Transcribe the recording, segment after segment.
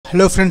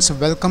Hello friends,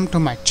 welcome to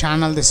my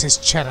channel. This is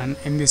Charan.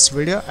 In this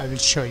video I will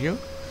show you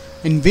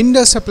in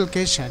Windows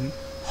application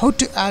how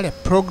to add a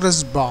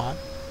progress bar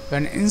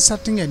when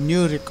inserting a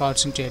new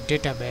records into a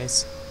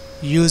database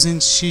using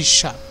C#.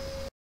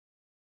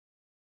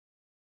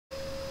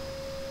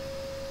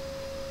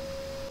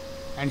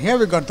 And here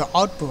we got the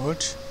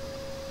output.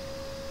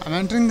 I'm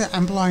entering the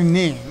employee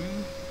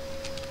name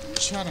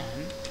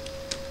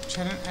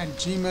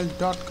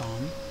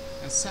charan@gmail.com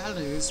and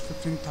salary is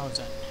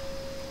 15,000.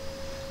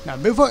 Now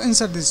before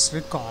insert this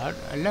record,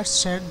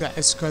 let's check the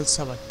SQL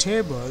Server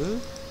table.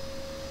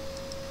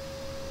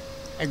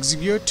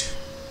 Execute.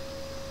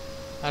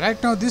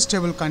 Right now this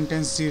table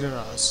contains 0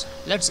 rows.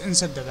 Let's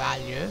insert the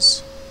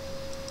values.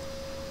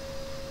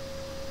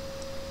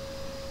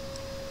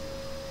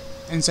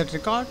 Insert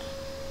record.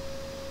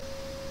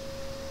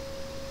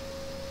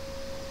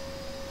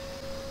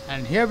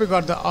 And here we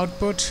got the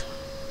output.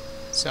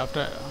 So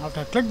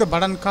after click the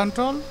button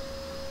control,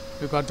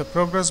 we got the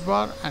progress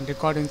bar and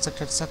record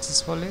inserted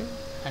successfully.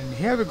 And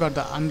here we got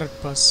the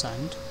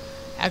 100%.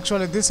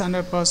 Actually this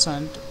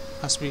 100%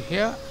 must be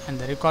here and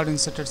the record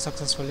inserted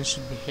successfully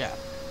should be here.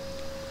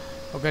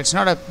 Okay, it's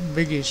not a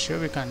big issue,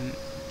 we can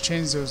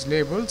change those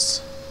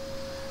labels.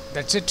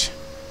 That's it.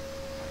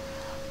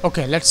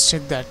 Okay, let's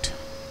check that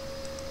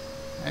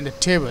in the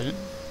table.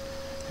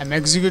 I'm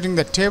executing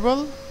the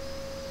table.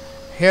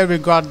 Here we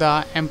got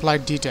the employee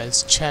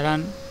details,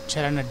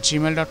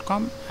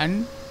 charan@gmail.com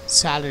and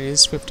salary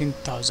is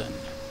 15,000.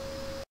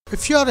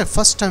 If you are a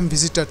first time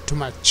visitor to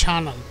my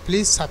channel,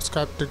 please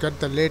subscribe to get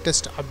the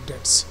latest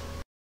updates.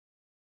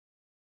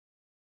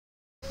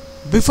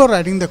 Before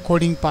writing the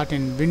coding part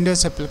in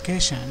Windows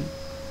application,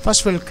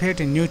 first we'll create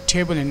a new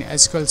table in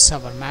SQL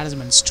Server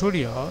Management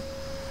Studio.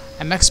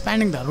 I'm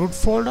expanding the root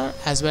folder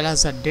as well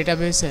as the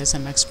databases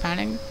I'm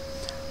expanding.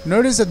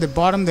 Notice at the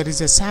bottom there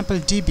is a sample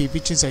DB,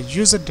 which is a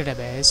user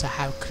database I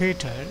have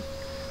created.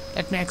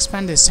 Let me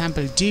expand the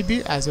sample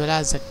DB as well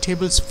as the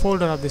tables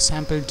folder of the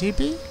sample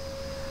DB.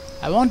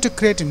 I want to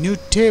create a new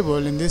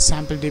table in this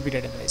sample DB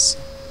database.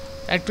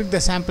 Right click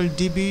the sample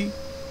DB,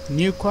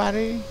 new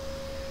query.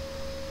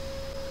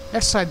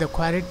 Let's write the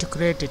query to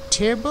create a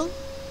table.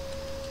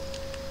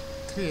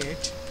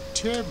 Create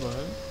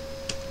table,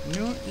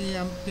 new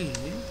EMP,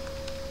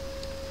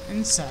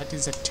 insert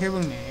is a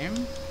table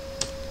name.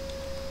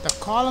 The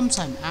columns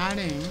I'm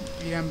adding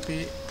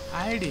EMP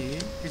ID,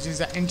 which is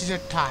the integer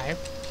type,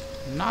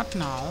 not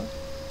null.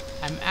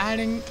 I'm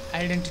adding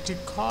identity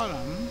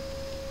column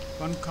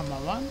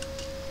 1,1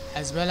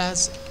 as well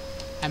as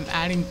I'm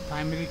adding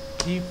primary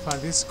key for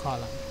this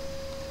column.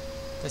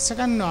 The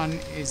second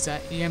one is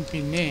the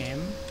EMP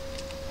name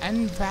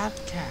and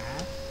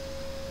varchar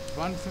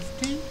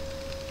 150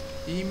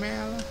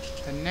 email.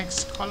 The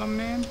next column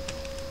name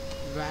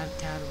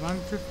varchar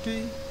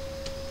 150.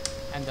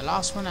 And the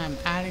last one I'm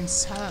adding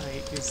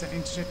salary is the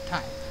integer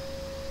type.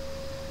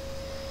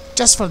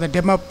 Just for the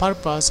demo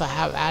purpose, I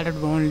have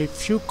added only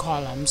few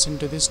columns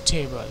into this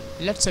table.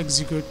 Let's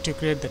execute to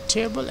create the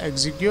table.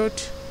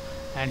 Execute,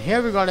 and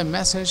here we got a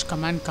message,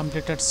 command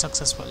completed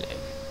successfully.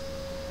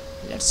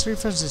 Let's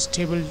refresh this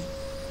table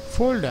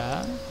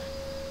folder.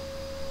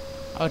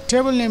 Our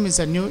table name is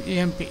a new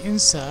EMP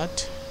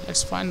insert.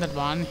 Let's find that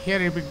one.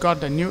 Here we got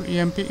the new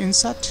EMP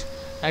insert.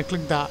 Right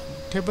click the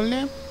table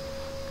name.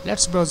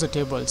 Let's browse the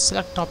table,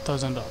 select top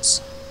 1000 rows.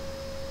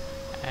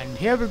 And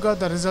here we got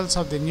the results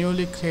of the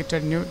newly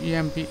created new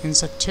EMP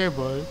insert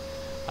table.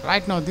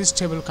 Right now this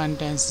table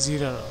contains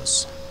 0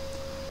 rows.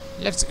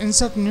 Let's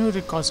insert new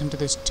records into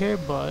this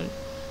table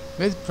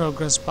with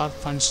progress bar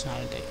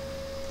functionality.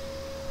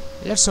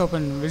 Let's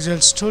open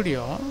Visual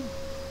Studio.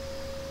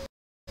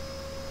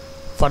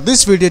 For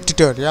this video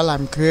tutorial,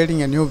 I'm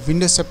creating a new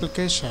Windows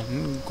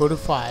application. Go to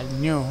File,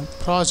 New,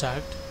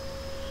 Project.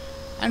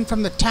 And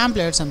from the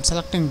templates, I'm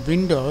selecting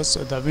Windows,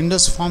 the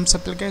Windows Forms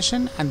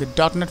application, and the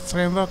 .NET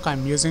framework.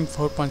 I'm using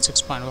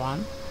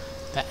 4.6.1.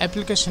 The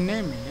application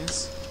name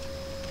is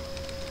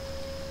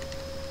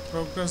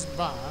Progress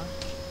Bar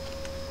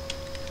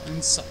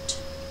Insert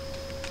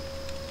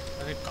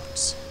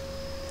Records.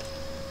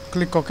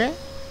 Click OK.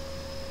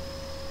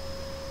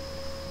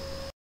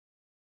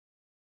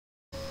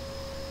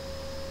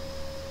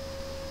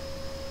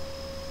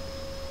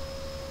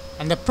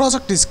 And the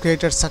project is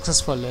created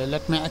successfully.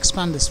 Let me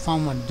expand this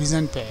form 1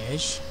 design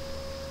page.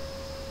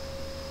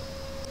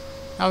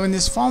 Now in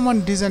this form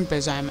 1 design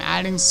page, I am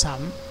adding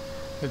some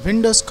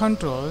Windows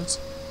controls.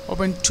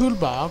 Open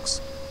toolbox.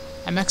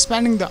 I'm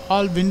expanding the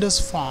all Windows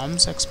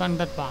forms. Expand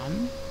that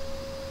one.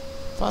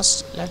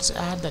 First, let's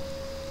add the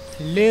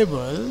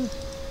label.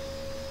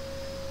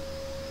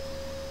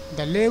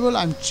 The label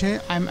I'm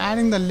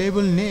adding the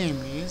label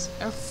name is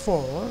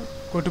F4.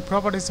 Go to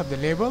properties of the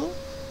label.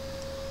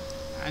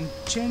 And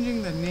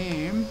changing the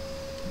name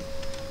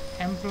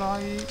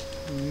employee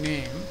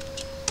name.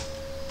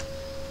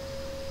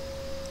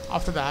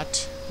 After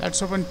that,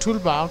 let's open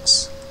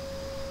toolbox.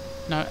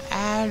 Now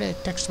add a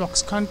text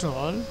box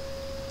control.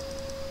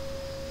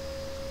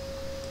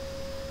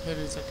 Here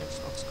is a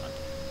text box control.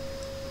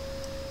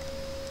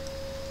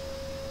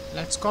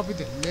 Let's copy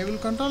the label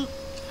control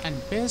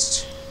and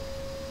paste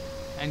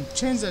and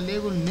change the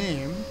label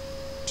name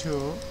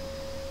to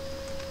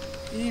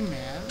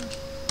email,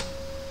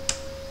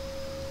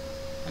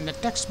 and the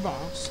text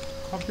box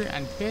copy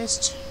and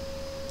paste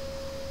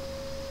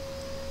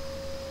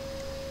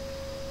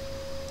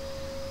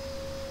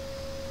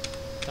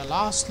the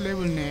last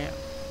label name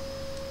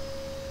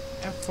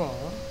F4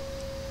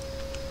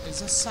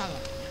 is a salary.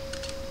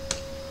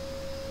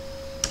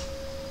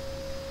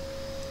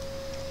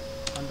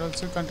 Ctrl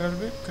C, Ctrl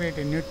V, create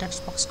a new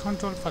text box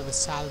control for the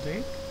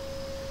salary.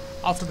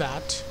 After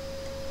that,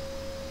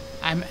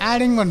 I'm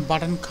adding one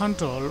button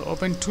control,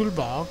 open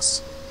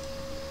toolbox,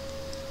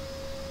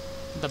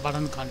 the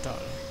button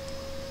control.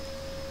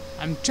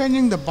 I'm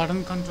changing the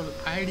button control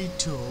ID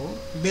to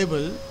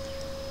label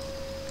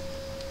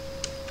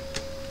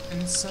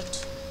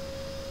insert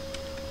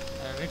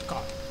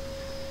record.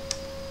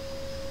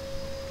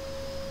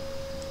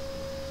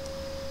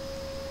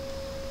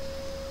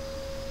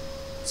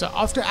 So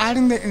after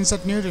adding the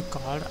insert new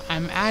record,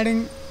 I'm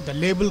adding the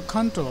label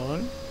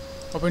control,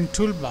 open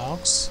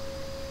toolbox,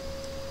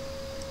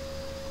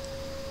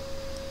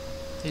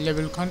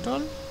 label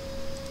control,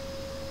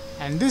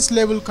 and this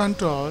label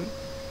control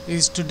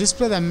is to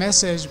display the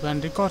message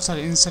when records are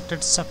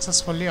inserted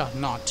successfully or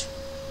not.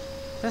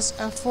 Press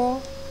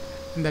F4.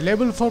 In the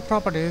label 4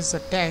 properties, the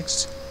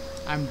text,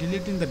 I'm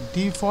deleting the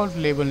default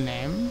label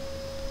name.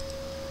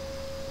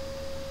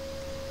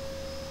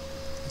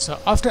 So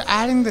after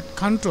adding the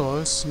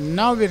controls,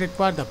 now we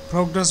require the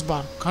progress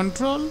bar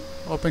control,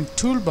 open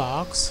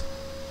toolbox.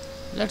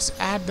 Let's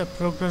add the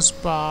progress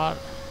bar.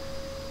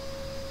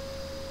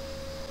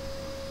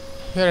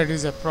 Here it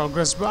is, a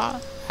progress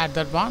bar, add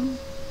that one,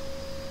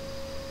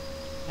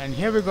 and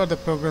here we got the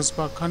progress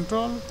bar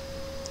control.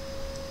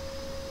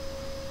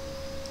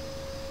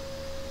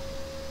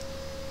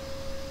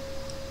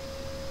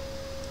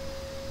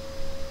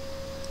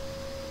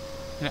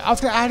 And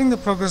after adding the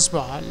progress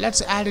bar,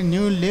 let's add a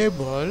new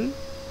label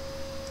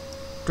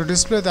to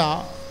display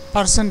the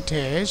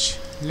percentage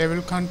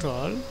label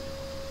control.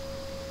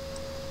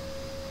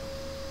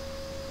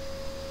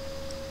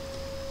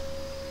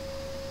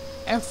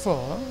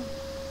 F4.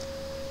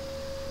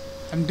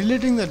 I'm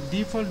deleting the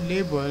default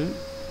label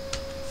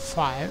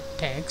 5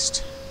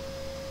 text.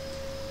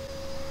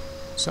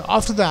 So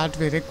after that,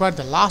 we require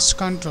the last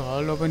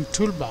control, open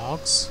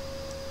toolbox.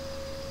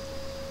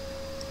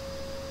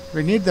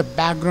 We need the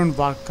background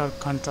worker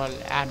control,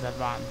 add that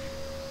one.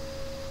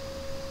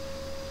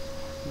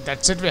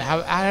 That's it, we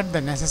have added the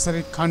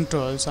necessary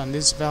controls on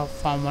this web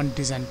form 1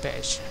 design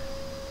page.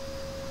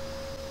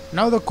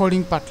 Now the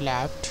coding part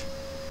left.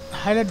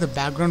 Highlight the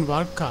background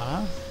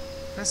worker,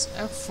 press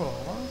F4.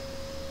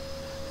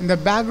 In the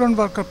background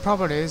worker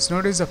properties,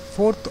 notice the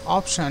fourth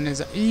option is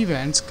the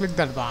events, click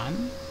that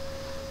one.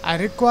 I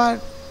require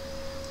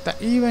the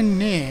event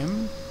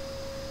name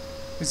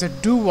is a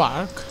do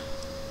work.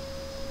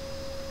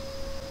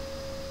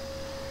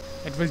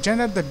 It will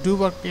generate the do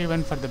work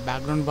event for the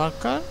background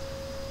worker.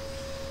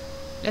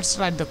 Let's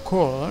write the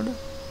code.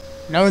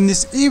 Now in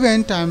this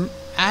event, I'm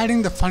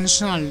adding the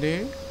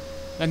functionality.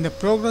 When the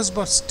progress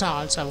bar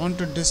starts, I want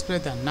to display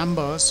the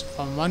numbers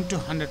from 1 to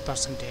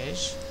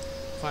 100%.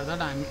 For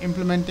that, I'm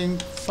implementing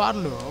for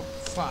loop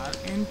for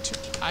int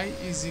I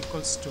is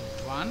equals to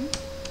 1,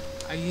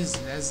 I is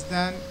less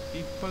than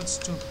equals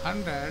to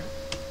 100,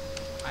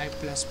 I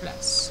plus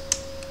plus.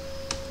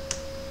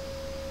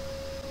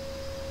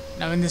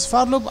 Now in this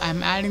for loop, I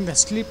am adding the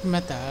sleep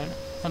method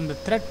from the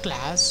thread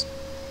class,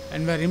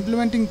 and we are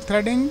implementing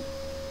threading,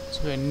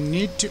 so we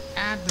need to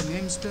add the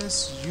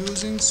namespace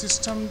using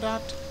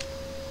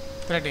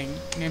system.threading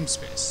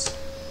namespace.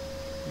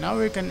 Now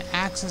we can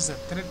access the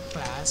thread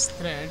class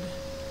thread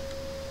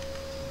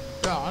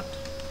dot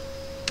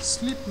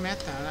sleep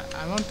method.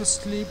 I want to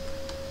sleep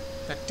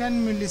the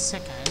 10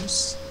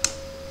 milliseconds.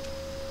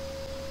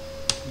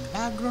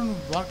 Background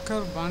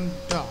worker 1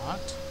 dot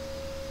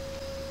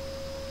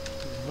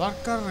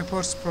worker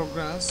reports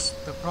progress.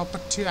 The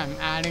property I'm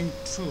adding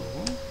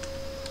true.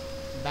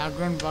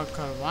 Background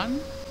worker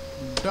 1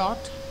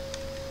 dot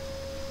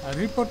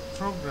report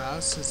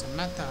progress is a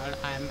method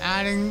I am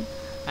adding,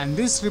 and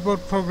this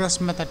report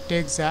progress method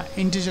takes a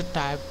integer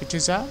type, which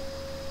is a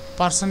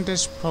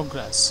percentage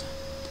progress,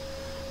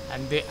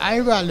 and the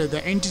I value,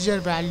 the integer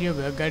value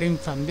we are getting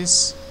from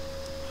this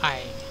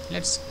I.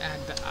 Let's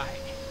add the I.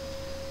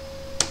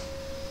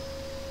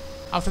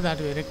 After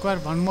that, we require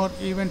one more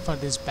event for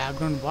this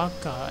background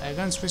worker.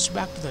 Again, switch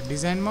back to the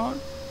design mode,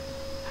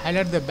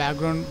 highlight the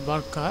background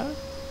worker,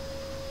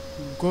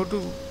 go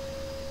to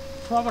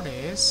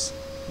properties.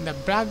 In the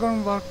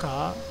background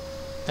worker,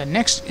 the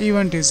next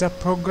event is a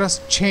progress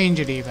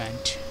changed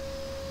event.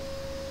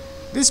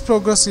 This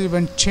progress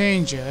event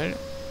changed.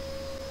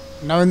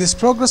 Now in this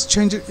progress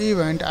changed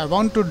event, I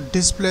want to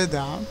display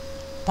the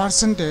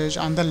percentage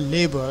on the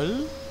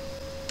label.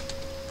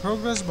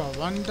 Progress bar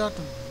 1 dot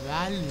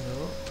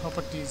value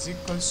property is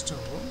equals to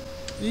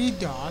e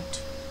dot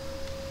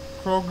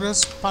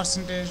progress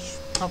percentage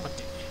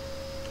property,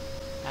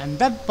 and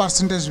that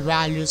percentage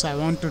values I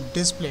want to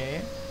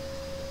display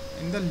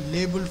in the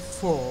label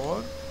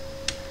 4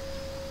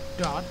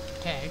 dot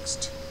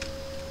text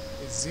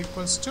is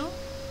equals to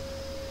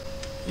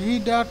e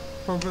dot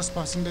progress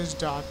percentage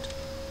dot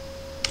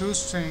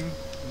toString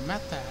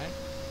method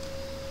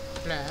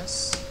plus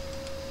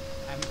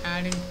I'm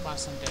adding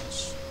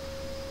percentage.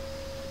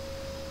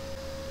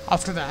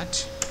 After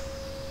that,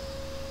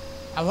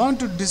 I want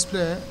to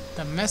display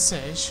the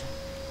message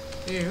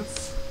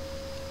if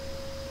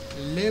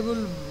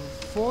label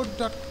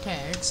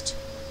 4.text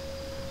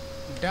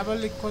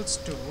double equals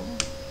to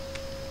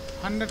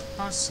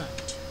 100%.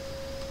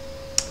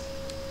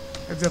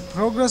 If the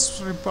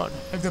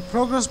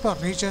progress bar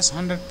reaches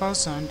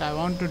 100%, I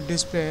want to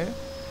display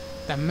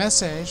the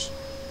message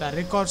the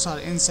records are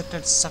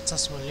inserted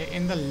successfully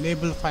in the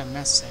label file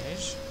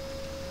message.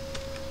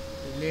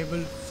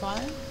 Label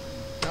file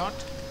dot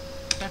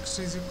text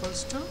is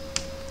equals to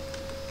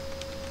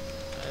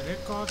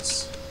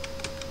records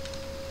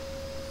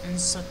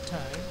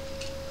inserted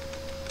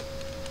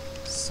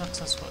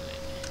successfully.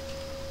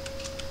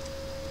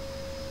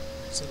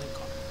 It's a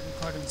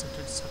record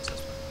inserted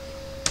successfully.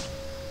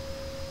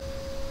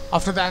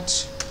 After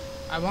that,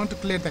 I want to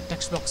clear the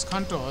text box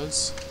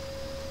controls.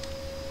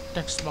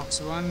 Text box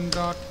 1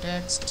 dot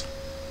text,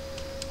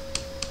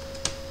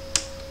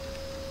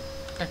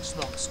 text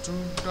box 2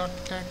 dot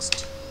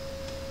text,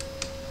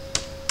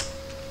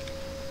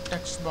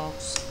 text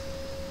box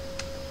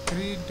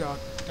 3 dot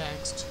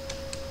text.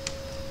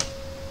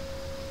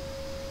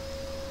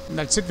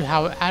 That's it. We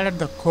have added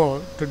the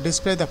code to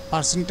display the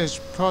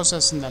percentage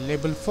process in the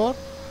label 4.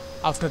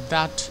 After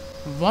that,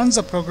 once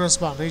the progress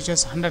bar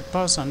reaches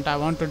 100%, I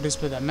want to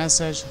display the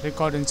message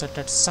record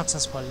inserted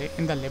successfully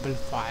in the label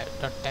 5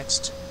 dot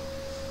text.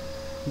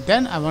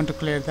 Then I want to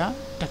clear the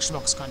text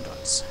box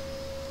controls.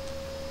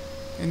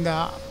 In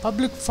the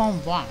public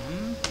form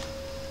 1,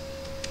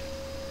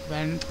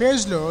 when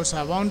page loads,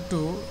 I want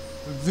to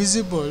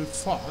visible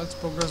false.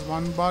 Progress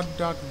 1 bar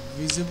dot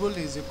visible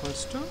is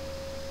equals to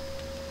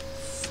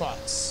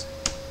false.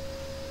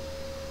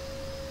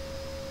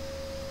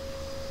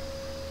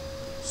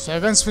 So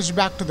again switch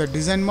back to the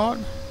design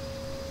mode.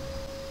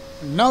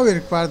 Now we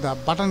require the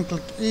button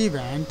click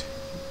event.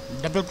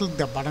 Double click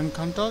the button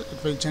control,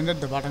 it will generate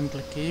the button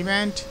click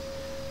event.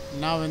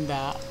 Now in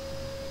the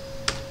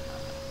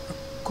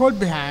code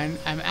behind,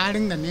 I'm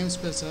adding the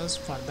namespaces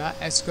for the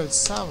SQL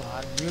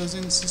server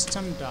using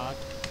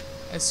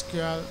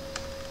system.sql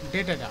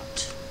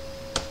data.sql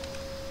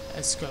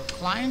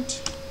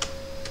client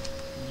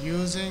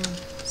using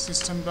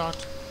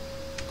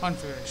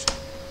system.configuration.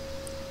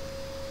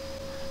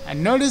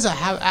 And notice I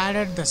have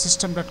added the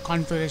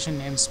system.configuration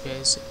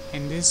namespace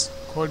in this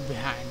code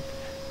behind.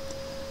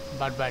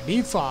 But by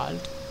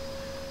default,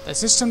 the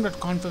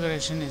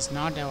system.configuration is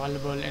not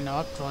available in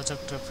our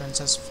project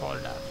references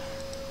folder.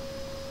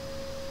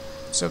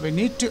 So we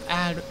need to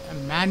add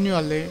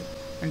manually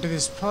into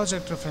this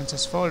project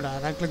references folder.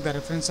 Right click the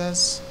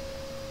references,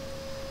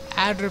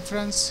 add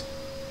reference,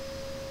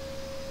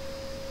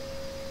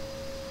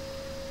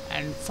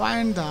 and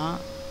find the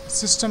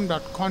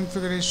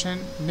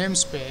system.configuration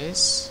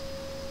namespace.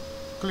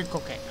 Click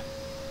OK.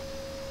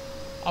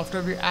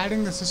 After we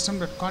adding the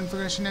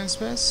system.configuration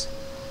namespace,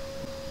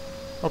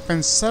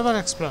 open Server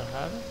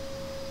Explorer,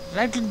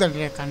 right click the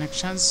data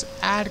connections,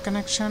 add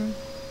connection.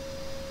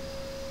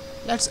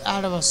 Let's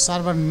add our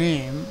server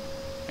name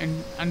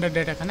under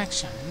data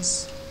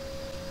connections.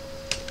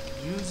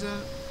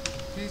 User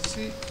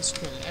PC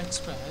SQL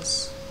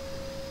Express.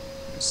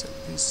 This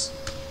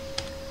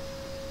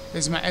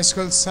is my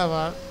SQL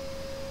server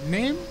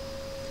name,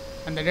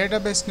 and the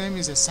database name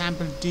is a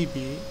sample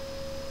DB.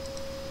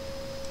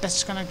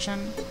 Test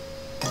connection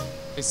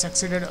is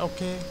succeeded.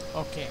 OK.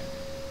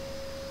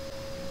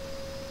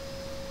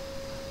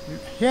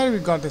 Here we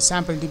got the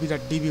sample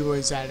db.dbo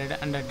is added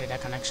under data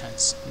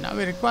connections. Now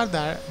we require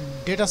the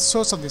data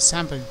source of the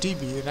sample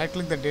db. Right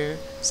click the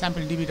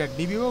sample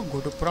db.dbo,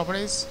 go to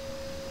properties.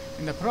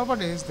 In the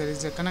properties, there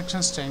is a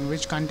connection string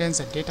which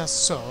contains a data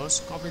source.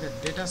 Copy the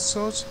data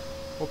source,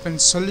 open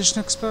Solution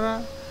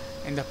Explorer.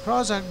 In the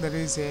project, there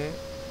is a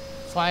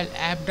file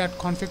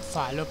app.config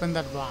file, open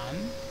that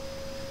one.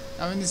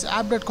 Now in this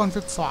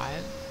app.config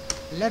file,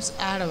 let's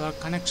add our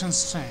connection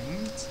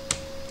strings.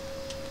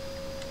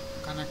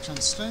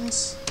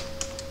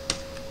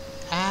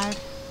 Add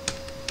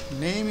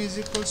name is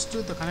equals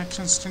to the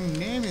connection string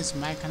name is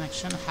my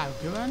connection. I have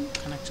given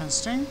connection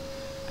string,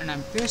 and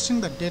I'm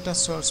pasting the data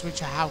source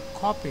which I have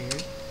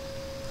copied.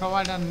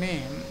 Provider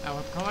name,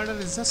 our provider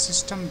is the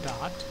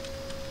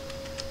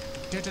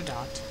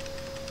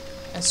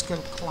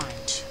system.data.sql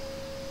client.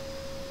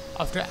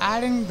 After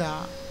adding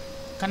the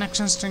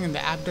connection string in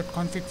the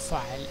app.config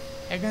file,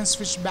 again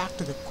switch back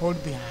to the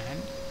code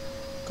behind,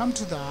 come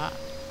to the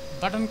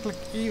button click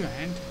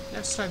event.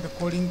 Let's try the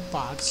coding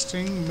part.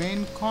 String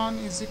main con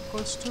is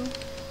equals to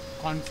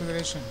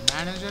configuration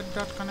manager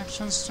dot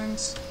connection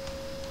strings.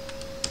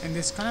 In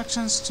this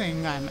connection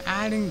string, I am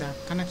adding the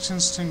connection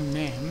string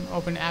name.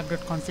 Open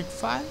app.config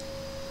file.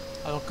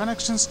 Our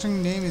connection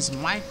string name is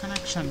my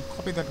connection.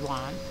 Copy that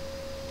one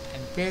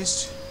and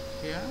paste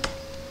here.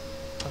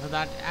 After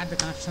that, add the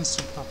connection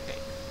string property.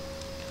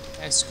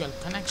 SQL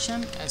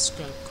connection,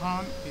 SQL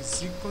con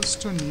is equals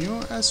to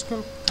new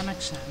SQL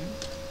connection.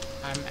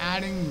 I'm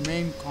adding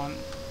main con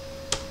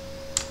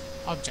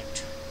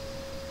object.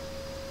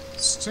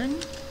 String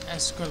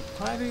SQL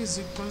query is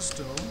equals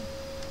to,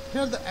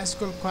 here the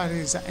SQL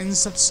query is the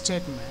insert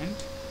statement.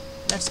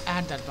 Let's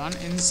add that one.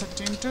 Insert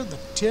into the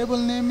table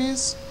name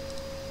is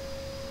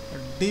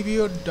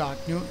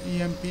dbo.new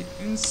emp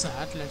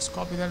insert. Let's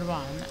copy that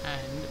one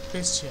and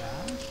paste here,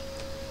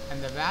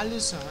 and the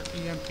values are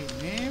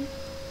emp name,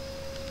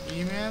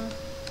 email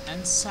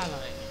and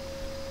salary.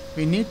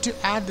 We need to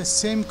add the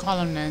same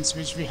column names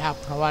which we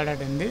have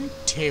provided in the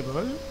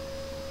table.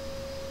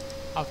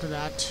 After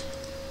that,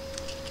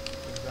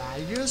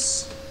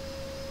 values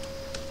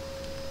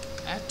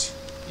at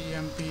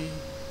emp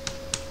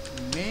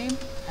name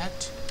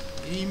at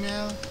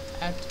email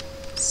at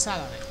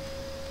salary.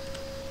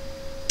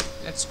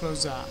 Let's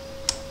close the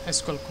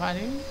SQL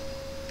query.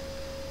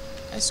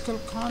 SQL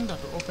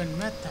con.open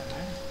method,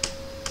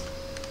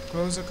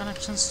 close the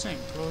connection string,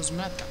 close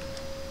method.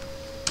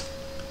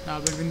 Now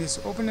between this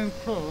open and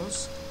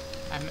close,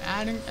 I'm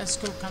adding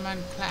SQL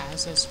command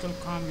class. SQL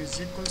com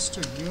is equals to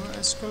new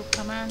SQL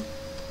command,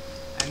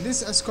 and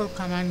this SQL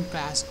command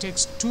class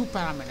takes two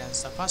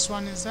parameters. The first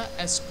one is the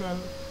SQL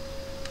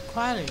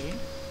query,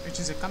 which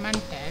is a command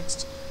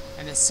text,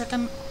 and the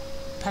second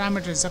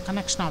parameter is the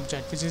connection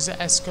object, which is the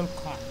SQL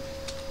con.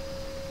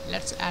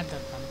 Let's add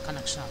that one,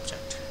 connection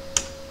object.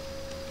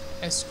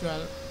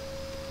 SQL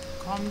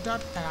com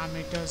dot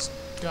parameters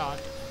dot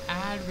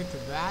add with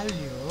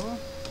value.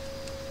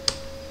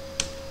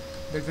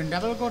 Between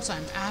double quotes,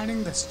 I'm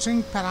adding the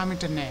string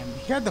parameter name.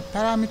 Here the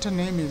parameter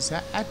name is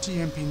at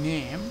emp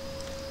name.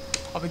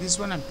 Copy this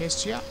one and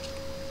paste here.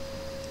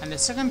 And the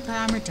second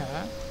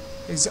parameter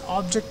is the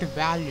object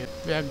value.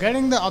 We are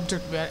getting the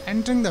object, we are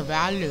entering the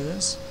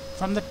values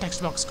from the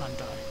text box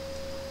control.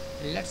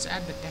 Let's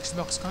add the text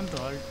box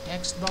control.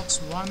 Text box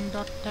one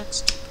dot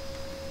text.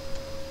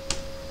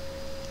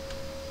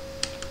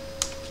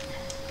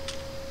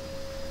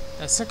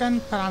 The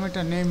second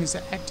parameter name is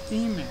at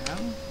email.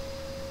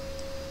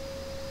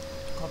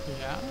 Copy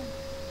here,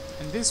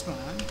 and this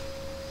one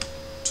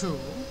 2.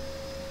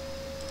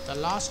 The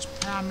last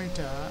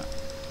parameter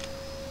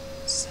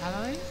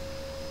salary,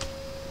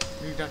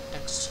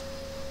 read.text.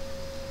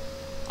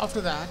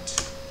 After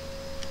that,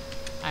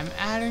 I'm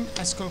adding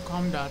SQL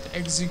com dot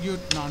execute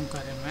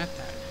non-query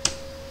method.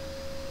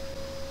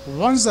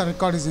 Once the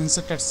record is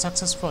inserted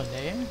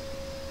successfully,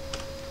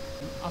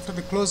 after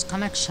the close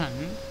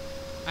connection,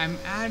 I'm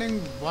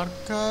adding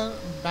worker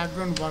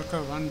background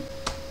worker one.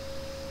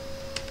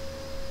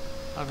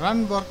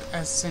 Run work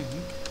async,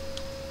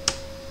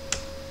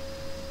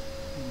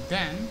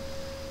 then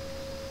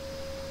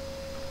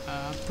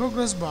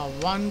progressbar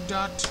one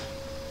dot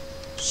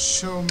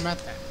show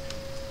method,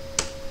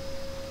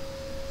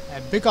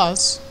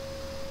 because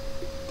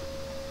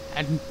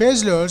at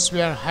page loads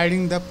we are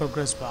hiding the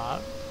progress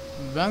bar.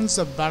 Once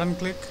the button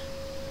click,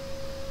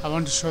 I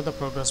want to show the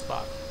progress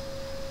bar.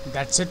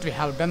 That's it, we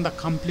have done the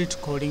complete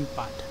coding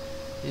part.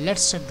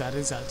 Let's check the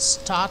results.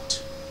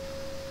 Start.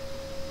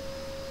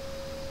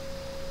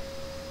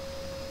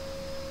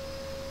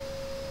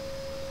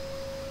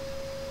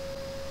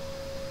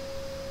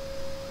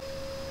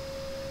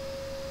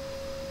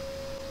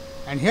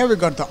 And here we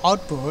got the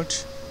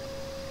output.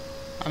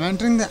 I'm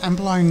entering the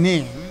employee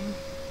name,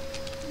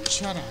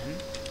 Charan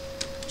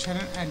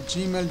at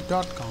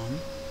gmail.com,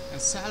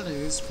 and salary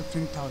is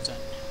 15,000.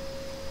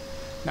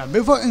 Now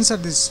before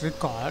insert this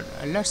record,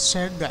 let's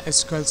check the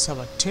SQL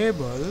Server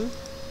table.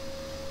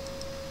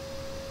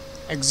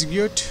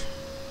 Execute.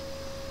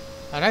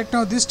 Right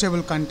now this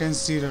table contains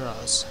 0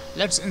 rows.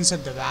 Let's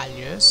insert the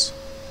values.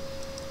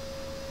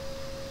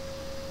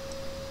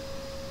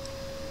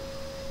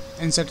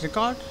 Insert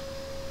record.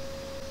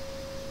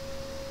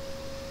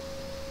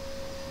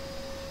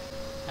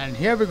 And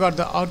here we got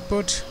the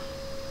output.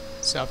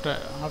 So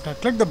after I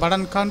click the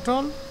button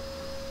control,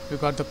 we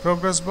got the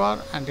progress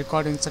bar and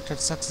record inserted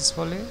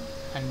successfully.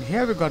 And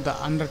here we got the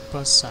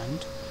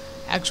 100%.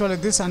 Actually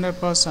this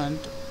 100%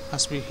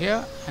 must be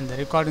here, and the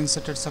record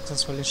inserted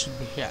successfully should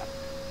be here.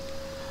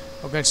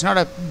 Okay, it's not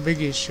a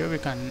big issue, we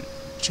can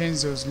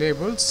change those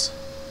labels.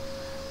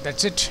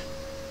 That's it.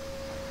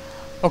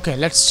 Okay,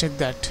 let's check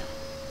that.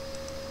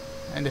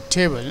 And the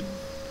table,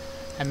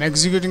 I'm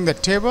executing the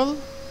table.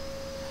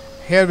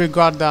 Here we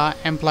got the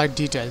employee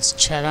details,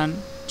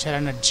 Charan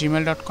at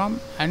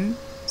gmail.com, and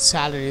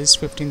salary is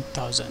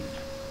 15,000.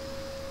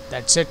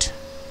 That's it.